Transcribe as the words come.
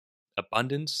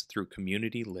Abundance through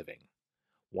Community Living.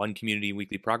 One Community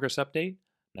Weekly Progress Update,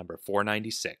 number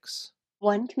 496.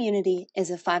 One Community is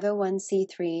a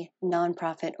 501c3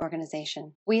 nonprofit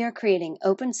organization. We are creating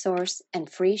open source and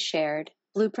free shared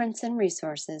blueprints and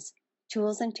resources,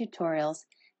 tools and tutorials,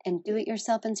 and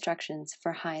do-it-yourself instructions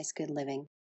for highest good living.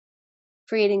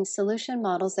 Creating solution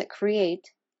models that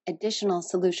create additional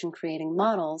solution creating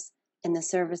models in the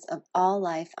service of all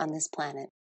life on this planet.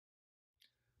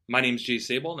 My name is Jay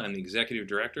Sable, and I'm the Executive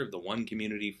Director of the One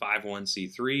Community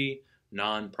 501c3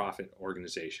 nonprofit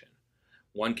organization.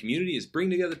 One Community is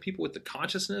bringing together people with the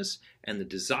consciousness and the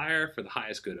desire for the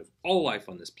highest good of all life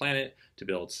on this planet to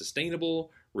build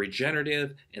sustainable,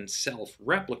 regenerative, and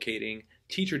self-replicating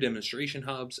teacher demonstration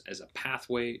hubs as a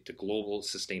pathway to global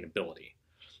sustainability.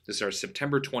 This is our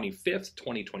September 25th,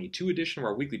 2022 edition of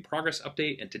our weekly progress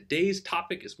update, and today's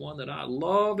topic is one that I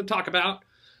love to talk about.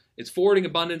 It's forwarding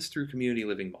abundance through community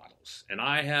living models. And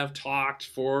I have talked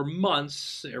for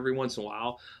months, every once in a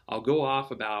while, I'll go off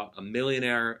about living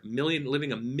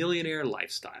a millionaire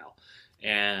lifestyle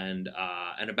and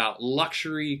about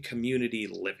luxury community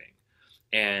living.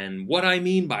 And what I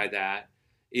mean by that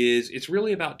is it's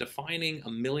really about defining a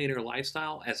millionaire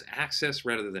lifestyle as access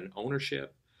rather than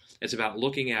ownership. It's about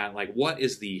looking at what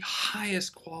is the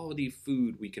highest quality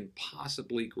food we can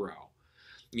possibly grow,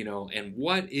 and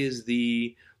what is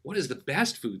the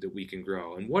best food that we can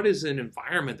grow, and what is an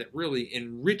environment that really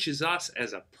enriches us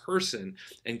as a person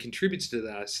and contributes to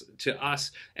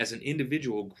us as an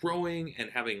individual, growing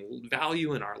and having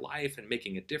value in our life and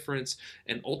making a difference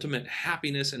and ultimate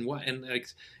happiness.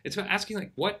 It's about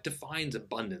asking what defines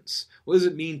abundance? What does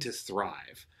it mean to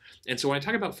thrive? And so when I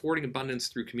talk about forwarding abundance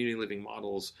through community living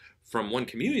models from One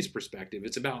Community's perspective,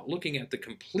 it's about looking at the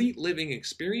complete living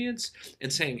experience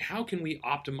and saying, how can we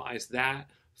optimize that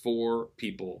for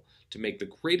people to make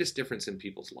the greatest difference in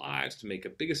people's lives, to make a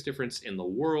biggest difference in the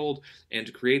world, and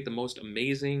to create the most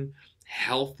amazing,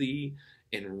 healthy,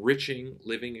 enriching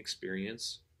living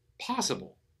experience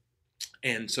possible.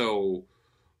 And so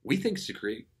we think to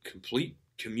create complete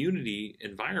community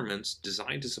environments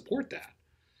designed to support that.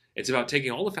 It's about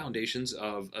taking all the foundations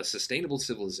of a sustainable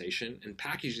civilization and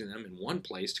packaging them in one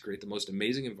place to create the most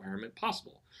amazing environment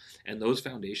possible. And those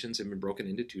foundations have been broken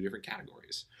into two different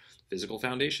categories: physical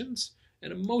foundations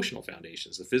and emotional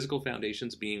foundations. The physical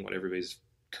foundations being what everybody's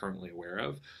currently aware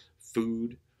of: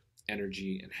 food,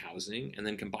 energy, and housing, and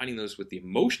then combining those with the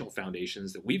emotional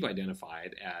foundations that we've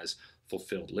identified as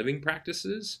fulfilled living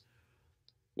practices,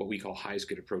 what we call highest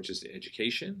good approaches to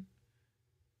education,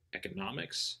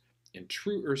 economics, and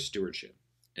true earth stewardship,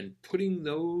 and putting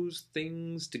those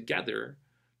things together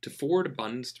to forward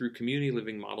abundance through community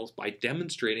living models by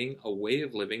demonstrating a way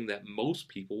of living that most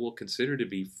people will consider to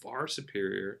be far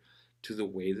superior to the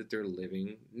way that they're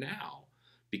living now,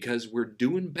 because we're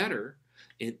doing better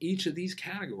in each of these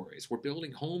categories. We're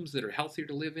building homes that are healthier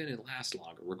to live in and last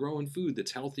longer. We're growing food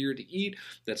that's healthier to eat,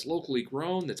 that's locally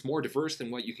grown, that's more diverse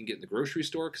than what you can get in the grocery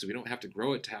store, because we don't have to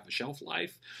grow it to have a shelf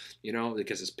life,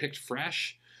 because it's picked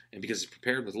fresh, and because it's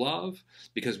prepared with love,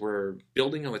 because we're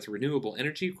building with renewable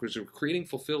energy, because we're creating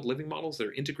fulfilled living models that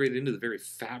are integrated into the very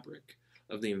fabric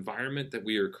of the environment that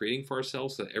we are creating for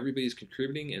ourselves, so that everybody's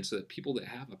contributing, and so that people that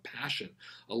have a passion,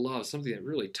 a love, something that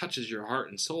really touches your heart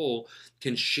and soul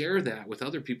can share that with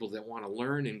other people that want to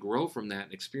learn and grow from that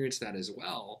and experience that as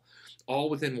well, all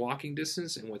within walking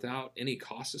distance and without any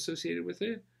cost associated with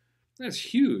it.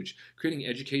 That's huge. Creating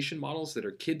education models that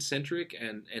are kid-centric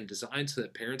and designed so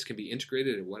that parents can be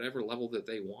integrated at whatever level that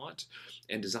they want,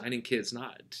 and designing kids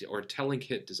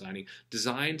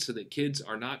designed so that kids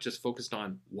are not just focused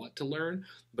on what to learn,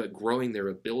 but growing their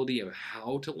ability of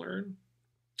how to learn.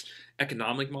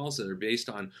 Economic models that are based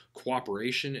on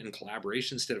cooperation and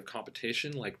collaboration instead of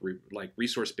competition, like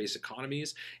resource-based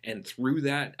economies, and through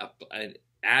that,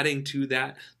 adding to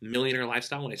that millionaire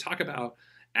lifestyle. When I talk about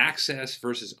access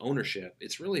versus ownership,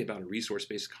 it's really about a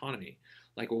resource-based economy.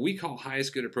 Like what we call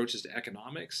highest good approaches to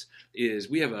economics is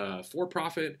we have a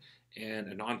for-profit and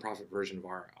a non-profit version of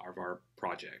our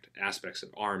project, aspects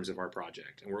of arms of our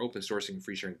project, and we're open sourcing and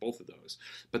free sharing both of those.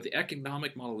 But the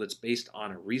economic model that's based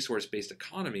on a resource-based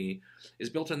economy is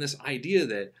built on this idea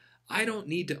that I don't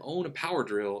need to own a power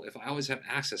drill if I always have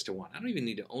access to one. I don't even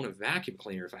need to own a vacuum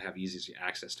cleaner if I have easy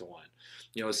access to one.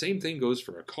 The same thing goes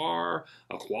for a car,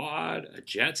 a quad, a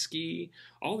jet ski,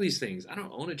 all these things. I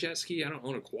don't own a jet ski, I don't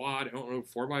own a quad, I don't own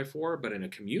a 4x4, but in a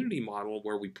community model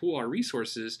where we pool our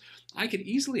resources, I could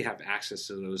easily have access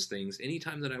to those things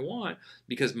anytime that I want,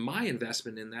 because my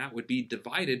investment in that would be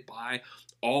divided by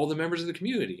all the members of the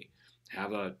community.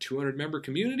 Have a 200-member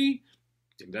community,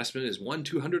 investment is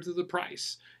 1/200th of the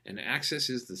price, and access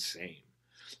is the same.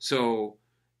 So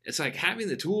It's like having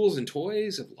the tools and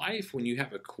toys of life when you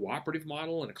have a cooperative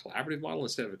model and a collaborative model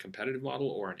instead of a competitive model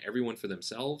or an everyone for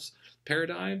themselves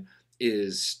paradigm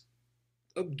is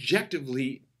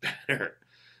objectively better,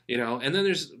 And then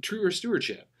there's truer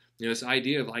stewardship. This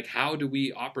idea of like, how do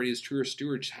we operate as truer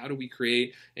stewards? How do we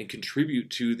create and contribute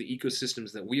to the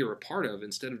ecosystems that we are a part of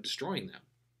instead of destroying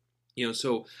them?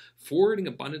 So forwarding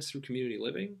abundance through community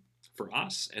living for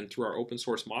us and through our open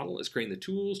source model is creating the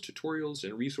tools, tutorials,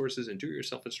 and resources and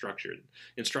do-it-yourself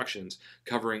instructions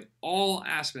covering all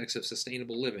aspects of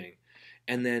sustainable living,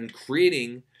 and then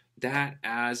creating that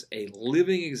as a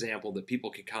living example that people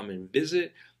can come and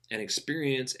visit and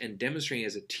experience and demonstrate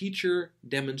as a teacher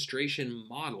demonstration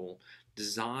model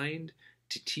designed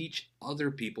to teach other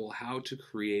people how to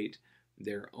create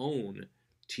their own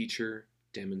teacher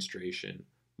demonstration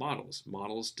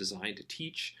models designed to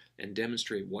teach and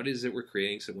demonstrate what it is that we're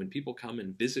creating, so when people come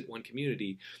and visit one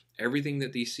community, everything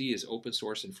that they see is open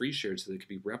source and free shared, so that it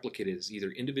can be replicated as either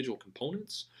individual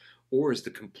components or as the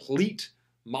complete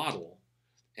model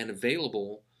and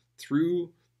available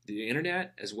through the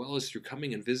internet as well as through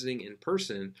coming and visiting in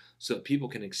person, so that people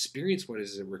can experience what it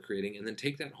is that we're creating and then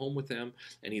take that home with them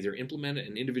and either implement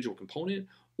an individual component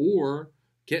or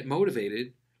get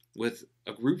motivated with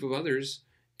a group of others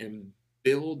and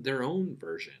build their own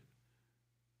version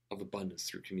of abundance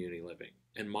through community living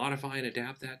and modify and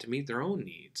adapt that to meet their own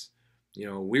needs.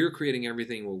 We're creating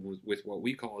everything with what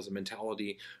we call as a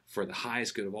mentality for the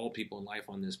highest good of all people in life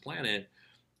on this planet,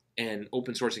 and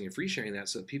open sourcing and free sharing that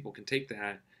so that people can take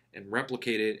that and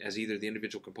replicate it as either the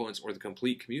individual components or the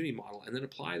complete community model, and then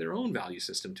apply their own value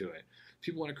system to it. If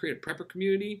people want to create a prepper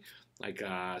community, like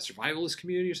a survivalist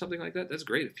community or something like that, that's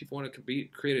great. If people want to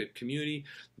create a community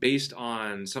based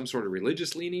on some sort of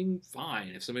religious leaning,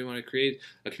 fine. If somebody want to create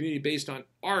a community based on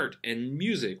art and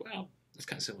music, well, that's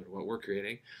kind of similar to what we're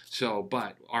creating.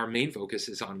 But our main focus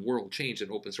is on world change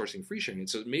and open sourcing, free sharing. And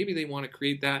so maybe they want to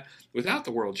create that without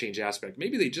the world change aspect.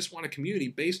 Maybe they just want a community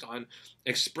based on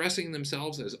expressing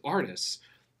themselves as artists.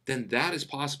 Then that is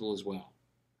possible as well.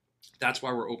 That's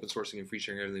why we're open sourcing and free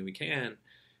sharing everything we can.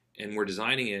 And we're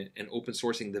designing it and open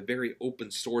sourcing the very open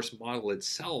source model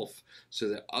itself, so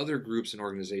that other groups and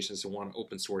organizations that want to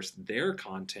open source their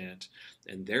content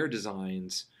and their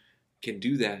designs can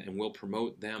do that, and we'll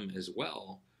promote them as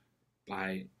well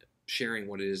by sharing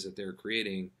what it is that they're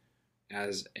creating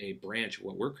as a branch of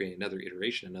what we're creating, another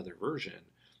iteration, another version.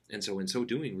 And so in so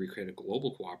doing, we create a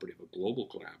global cooperative, a global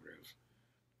collaborative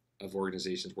of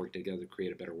organizations working together to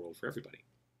create a better world for everybody.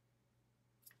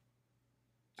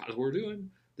 That's what we're doing.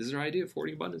 This is our idea of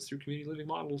forwarding abundance through community living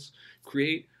models.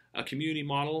 Create a community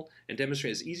model and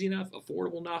demonstrate it's easy enough,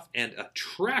 affordable enough, and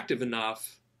attractive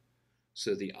enough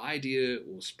so the idea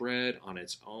will spread on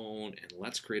its own, and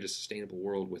let's create a sustainable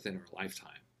world within our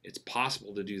lifetime. It's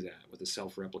possible to do that with a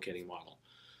self-replicating model.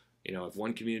 If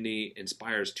one community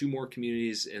inspires 2 more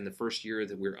communities in the first year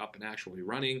that we're up and actually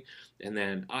running, and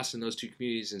then us and those 2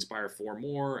 communities inspire 4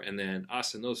 more, and then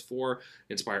us and those 4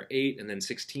 inspire 8, and then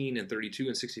 16 and 32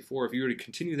 and 64. If you were to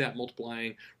continue that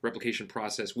multiplying replication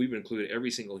process, we would include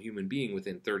every single human being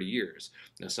within 30 years.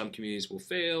 Now, some communities will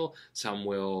fail, some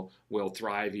will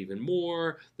thrive even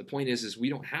more. The point is we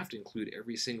don't have to include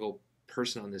every single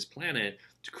person on this planet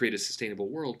to create a sustainable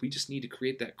world. We just need to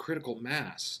create that critical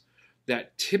mass,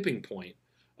 that tipping point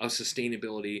of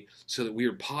sustainability, so that we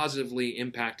are positively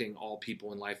impacting all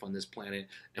people in life on this planet,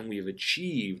 and we have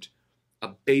achieved a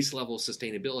base level of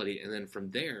sustainability. And then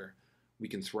from there, we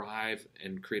can thrive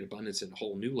and create abundance at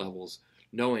whole new levels,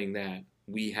 knowing that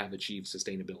we have achieved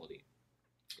sustainability.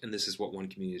 And this is what one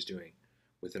community is doing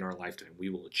within our lifetime. We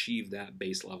will achieve that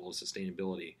base level of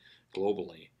sustainability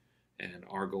globally. And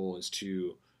our goal is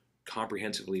to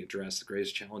comprehensively address the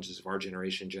greatest challenges of our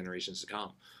generation and generations to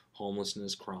come.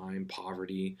 Homelessness, crime,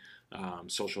 poverty,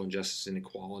 social injustice,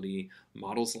 inequality.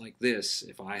 Models like this,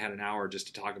 if I had an hour just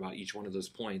to talk about each one of those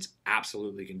points,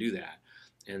 absolutely can do that.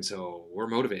 And so we're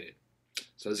motivated.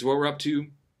 So this is what we're up to.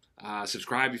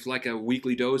 Subscribe if you like a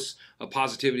weekly dose of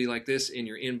positivity like this in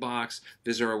your inbox.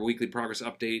 Visit our weekly progress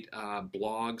update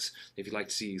blogs if you'd like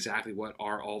to see exactly what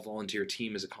our all-volunteer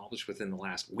team has accomplished within the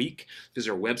last week.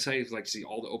 Visit our website if you'd like to see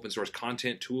all the open source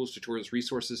content, tools, tutorials,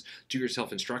 resources,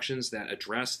 do-yourself instructions that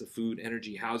address the food,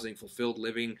 energy, housing, fulfilled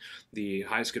living, the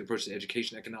highest good approach to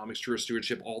education, economics, truer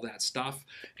stewardship, all that stuff.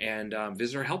 And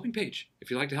visit our helping page if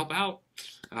you'd like to help out.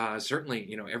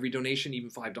 Certainly, every donation,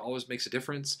 even $5, makes a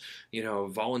difference.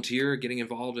 Volunteer, getting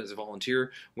involved as a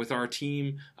volunteer with our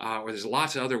team, or there's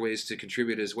lots of other ways to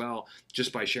contribute as well,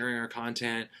 just by sharing our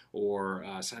content or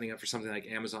signing up for something like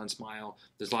Amazon Smile.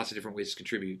 There's lots of different ways to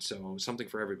contribute, so something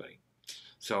for everybody.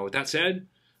 So with that said,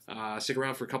 Stick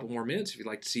around for a couple more minutes if you'd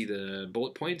like to see the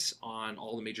bullet points on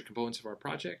all the major components of our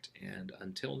project. And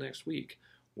until next week,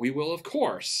 we will, of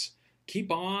course,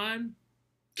 keep on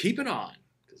keeping on,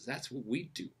 because that's what we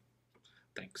do.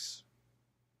 Thanks.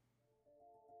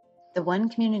 The one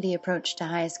community approach to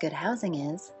highest good housing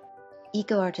is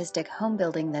eco-artistic home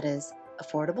building that is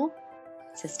affordable,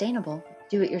 sustainable,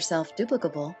 do-it-yourself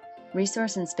duplicable,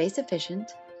 resource and space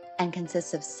efficient, and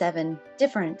consists of 7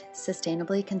 different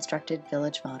sustainably constructed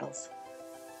village models.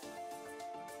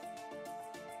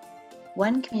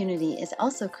 One Community is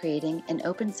also creating an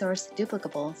open-source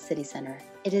duplicable city center.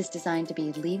 It is designed to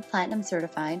be LEED Platinum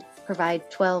certified,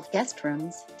 provide 12 guest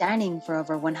rooms, dining for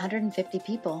over 150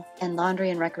 people, and laundry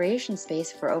and recreation space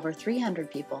for over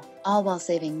 300 people, all while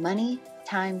saving money,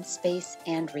 time, space,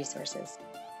 and resources.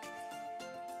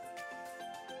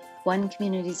 One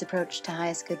Community's approach to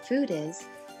highest good food is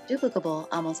duplicable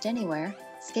almost anywhere,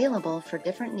 scalable for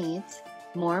different needs,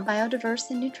 more biodiverse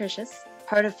and nutritious,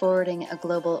 part of forwarding a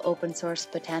global open-source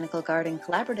botanical garden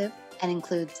collaborative, and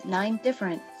includes 9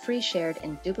 different free, shared,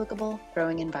 and duplicable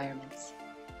growing environments.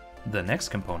 The next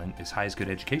component is highest good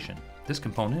education. This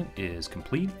component is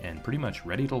complete and pretty much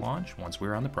ready to launch once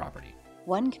we're on the property.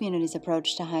 One Community's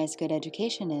approach to highest good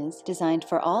education is designed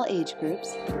for all age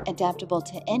groups, adaptable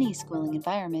to any schooling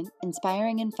environment,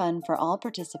 inspiring and fun for all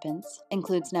participants,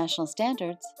 includes national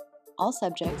standards, all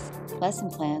subjects, lesson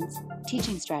plans,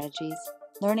 teaching strategies,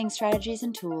 learning strategies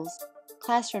and tools,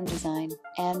 classroom design,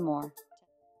 and more.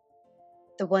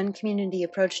 The One Community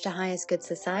approach to highest good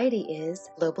society is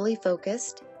globally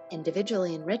focused,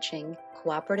 individually enriching,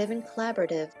 cooperative and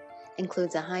collaborative,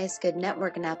 includes a highest good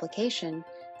network and application,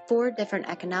 4 different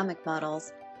economic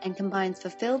models, and combines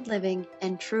fulfilled living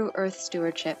and true earth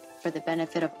stewardship for the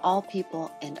benefit of all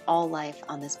people and all life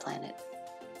on this planet.